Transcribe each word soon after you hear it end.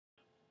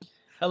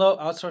Hello,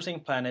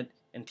 Outsourcing Planet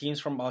and teams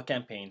from all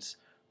campaigns,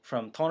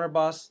 from Toner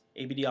Boss,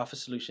 ABD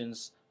Office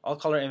Solutions, All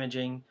Color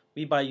Imaging,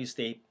 We Buy You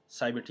State,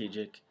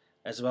 Cybertegic,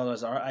 as well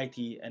as our IT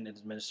and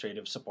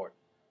administrative support.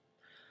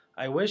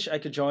 I wish I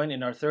could join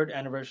in our third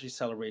anniversary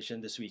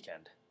celebration this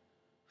weekend.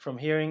 From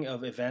hearing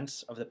of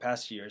events of the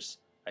past years,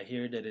 I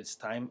hear that it's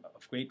time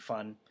of great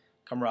fun,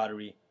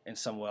 camaraderie, and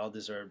some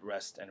well-deserved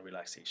rest and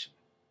relaxation.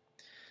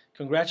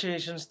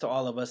 Congratulations to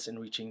all of us in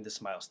reaching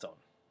this milestone.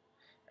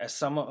 As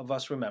some of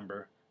us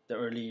remember, the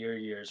earlier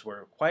years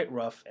were quite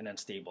rough and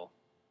unstable.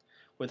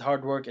 With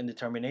hard work and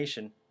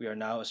determination, we are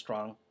now a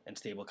strong and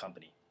stable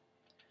company.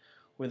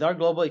 With our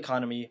global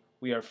economy,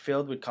 we are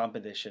filled with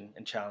competition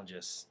and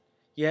challenges.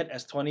 Yet,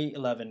 as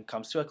 2011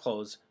 comes to a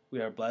close, we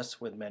are blessed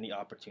with many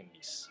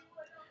opportunities.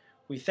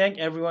 We thank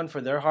everyone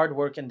for their hard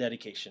work and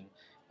dedication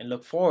and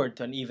look forward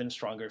to an even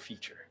stronger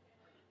future.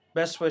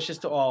 Best wishes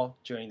to all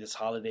during this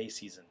holiday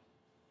season.